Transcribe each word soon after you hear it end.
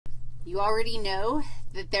You already know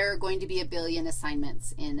that there are going to be a billion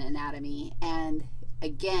assignments in anatomy, and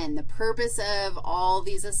again, the purpose of all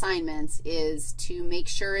these assignments is to make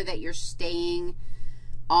sure that you're staying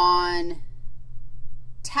on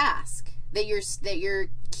task, that you're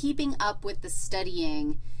keeping up with the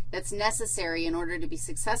studying that's necessary in order to be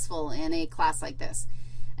successful in a class like this.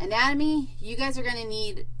 Anatomy, you guys are going to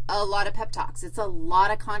need a lot of pep talks. It's a lot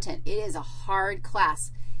of content. It is a hard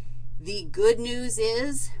class. The good news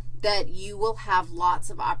is that you will have lots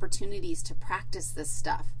of opportunities to practice this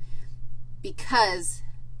stuff because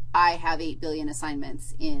I have 8 billion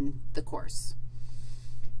assignments in the course.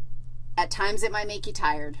 At times it might make you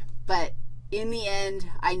tired, but in the end,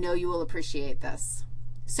 I know you will appreciate this.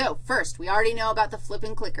 So first, we already know about the flip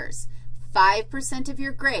and clickers. 5% of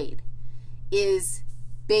your grade is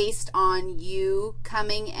based on you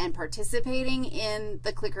coming and participating in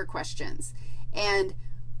the clicker questions. And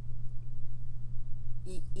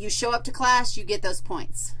you show up to class, you get those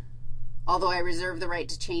points, although I reserve the right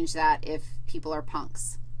to change that if people are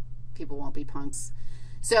punks. People won't be punks.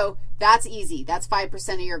 So that's easy. That's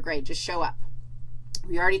 5% of your grade. Just show up.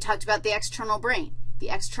 We already talked about the external brain. The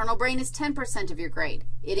external brain is 10% of your grade.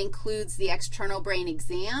 It includes the external brain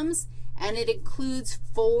exams, and it includes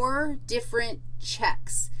 4 different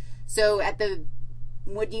checks. So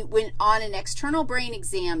when on an external brain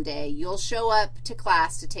exam day, you'll show up to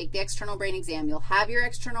class to take the external brain exam. You'll have your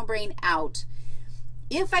external brain out.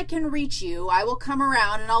 If I can reach you, I will come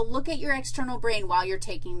around and I'll look at your external brain while you're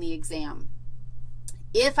taking the exam.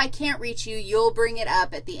 If I can't reach you, you'll bring it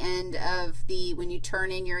up at the end of when you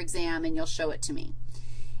turn in your exam, and you'll show it to me.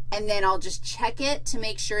 And then I'll just check it to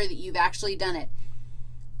make sure that you've actually done it.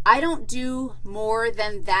 I don't do more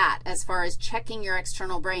than that as far as checking your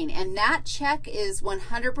external brain, and that check is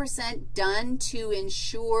 100% done to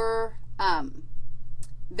ensure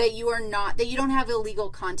that you don't have illegal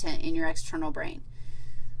content in your external brain.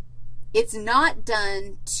 It's not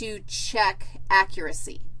done to check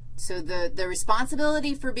accuracy. So the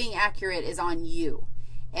responsibility for being accurate is on you.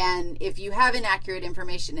 And if you have inaccurate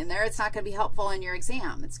information in there, it's not going to be helpful in your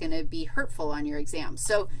exam. It's going to be hurtful on your exam.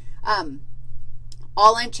 So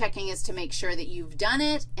all I'm checking is to make sure that you've done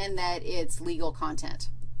it and that it's legal content.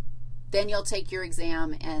 Then you'll take your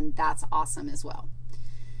exam, and that's awesome as well.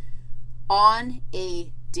 On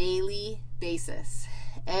a daily basis,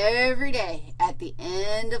 every day at the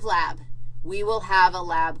end of lab, we will have a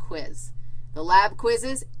lab quiz. The lab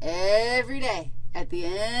quizzes every day at the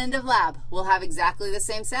end of lab will have exactly the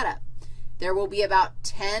same setup. There will be about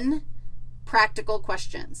 10 practical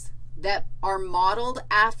questions that are modeled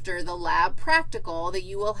after the lab practical that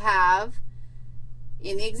you will have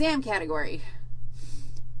in the exam category.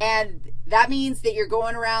 And that means that you're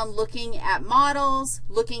going around looking at models,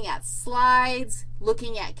 looking at slides,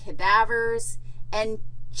 looking at cadavers, and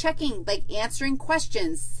checking, like answering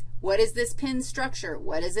questions. What is this pin structure?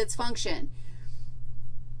 What is its function?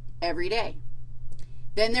 Every day.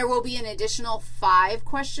 Then there will be an additional 5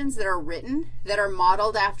 questions that are written that are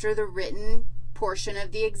modeled after the written portion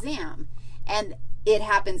of the exam. And it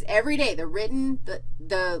happens every day.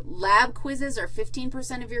 The lab quizzes are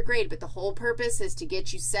 15% of your grade, but the whole purpose is to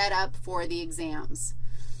get you set up for the exams.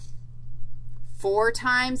 4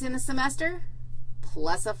 times in the semester,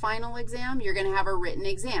 plus a final exam, you're going to have a written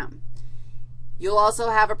exam. You'll also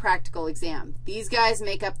have a practical exam. These guys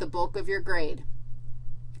make up the bulk of your grade.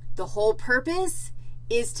 The whole purpose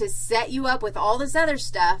is to set you up with all this other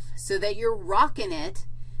stuff so that you're rocking it,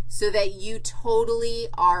 so that you totally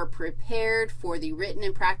are prepared for the written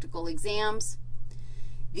and practical exams.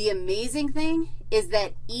 The amazing thing is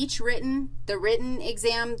that the written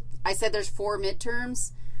exam, I said there's 4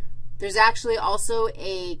 midterms. There's actually also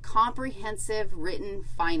a comprehensive written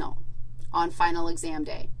final on final exam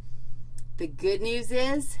day. The good news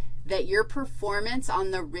is that your performance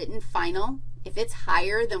on the written final, if it's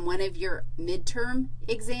higher than one of your midterm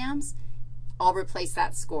exams, I'll replace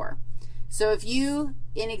that score. So if you,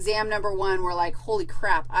 in exam number 1, were like, holy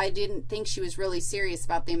crap, I didn't think she was really serious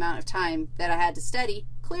about the amount of time that I had to study,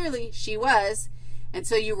 clearly she was, and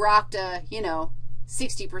so you rocked a,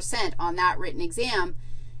 60% on that written exam,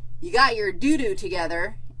 you got your doo-doo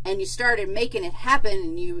together, and you started making it happen,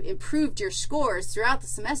 and you improved your scores throughout the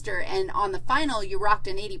semester, and on the final you rocked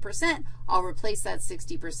an 80%, I'll replace that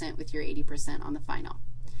 60% with your 80% on the final.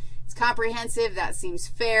 It's comprehensive. That seems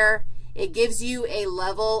fair. It gives you a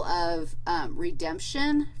level of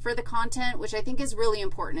redemption for the content, which I think is really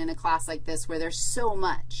important in a class like this where there's so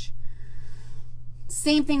much.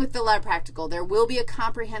 Same thing with the lab practical. There will be a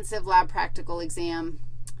comprehensive lab practical exam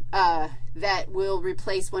that will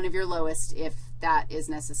replace one of your lowest if that is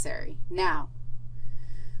necessary. Now,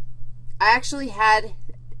 I actually had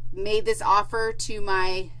made this offer to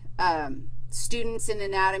my students in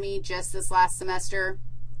anatomy just this last semester,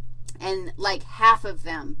 and like half of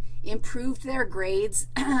them improved their grades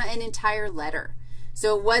an entire letter.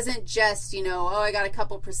 So it wasn't just, you know, oh, I got a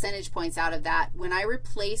couple percentage points out of that. When I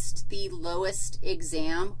replaced the lowest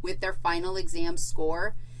exam with their final exam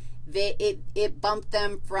score, it bumped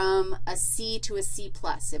them from a C to a C+.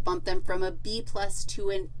 It bumped them from a B+ to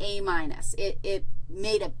an A-. It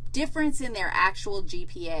made a difference in their actual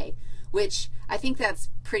GPA, which I think that's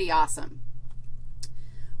pretty awesome.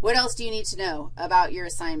 What else do you need to know about your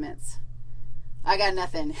assignments? I got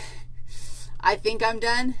nothing. I think I'm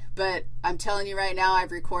done, but I'm telling you right now,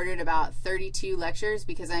 I've recorded about 32 lectures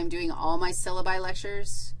because I'm doing all my syllabi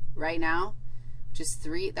lectures right now. Just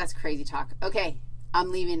 3. That's crazy talk. Okay,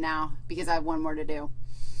 I'm leaving now because I have one more to do.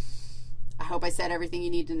 I hope I said everything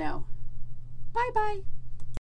you need to know. Bye-bye.